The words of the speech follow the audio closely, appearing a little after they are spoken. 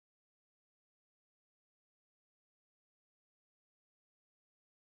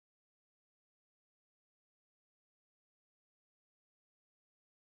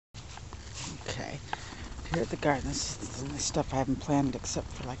Okay, here at the garden, this is the only stuff I haven't planted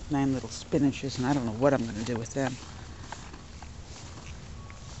except for like 9 little spinaches, and I don't know what I'm going to do with them.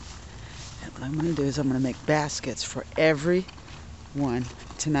 And what I'm going to do is I'm going to make baskets for every one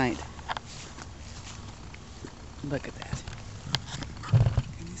tonight. Look at that.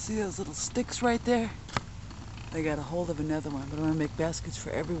 Can you see those little sticks right there? I got a hold of another one, but I'm going to make baskets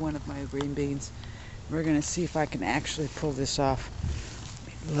for every one of my green beans. We're going to see if I can actually pull this off.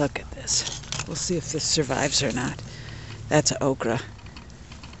 Look at this. We'll see if this survives or not. That's okra.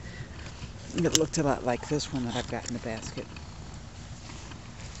 It looked a lot like this one that I've got in the basket.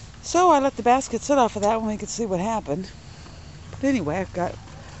 So I let the basket sit off of that one. We could see what happened. But anyway,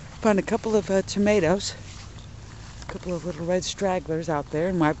 found a couple of tomatoes. A couple of little red stragglers out there.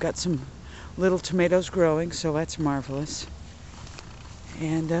 And I've got some little tomatoes growing, so that's marvelous.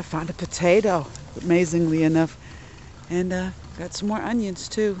 And found a potato, amazingly enough. And got some more onions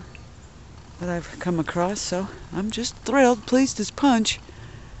too that I've come across, so I'm just thrilled, pleased as punch.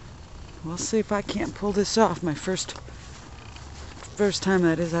 We'll see if I can't pull this off. My first time,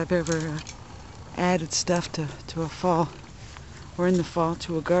 that is, I've ever added stuff to a fall, or in the fall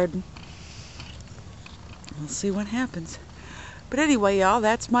to a garden. We'll see what happens. But anyway, y'all,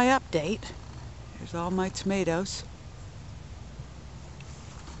 that's my update. Here's all my tomatoes.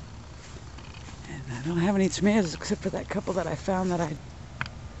 And I don't have any tomatoes except for that couple that I found that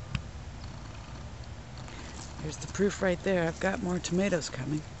There's the proof right there. I've got more tomatoes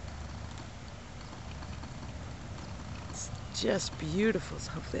coming. It's just beautiful.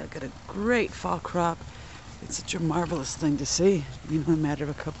 So hopefully I'll get a great fall crop. It's such a marvelous thing to see, in a matter of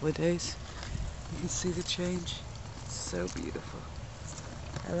a couple of days. You can see the change. It's so beautiful.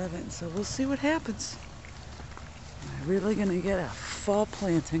 I love it. And so we'll see what happens. Am I really going to get a fall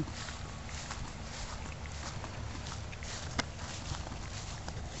planting?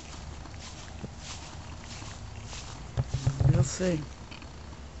 We'll see.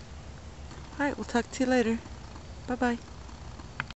 Alright, we'll talk to you later. Bye-bye.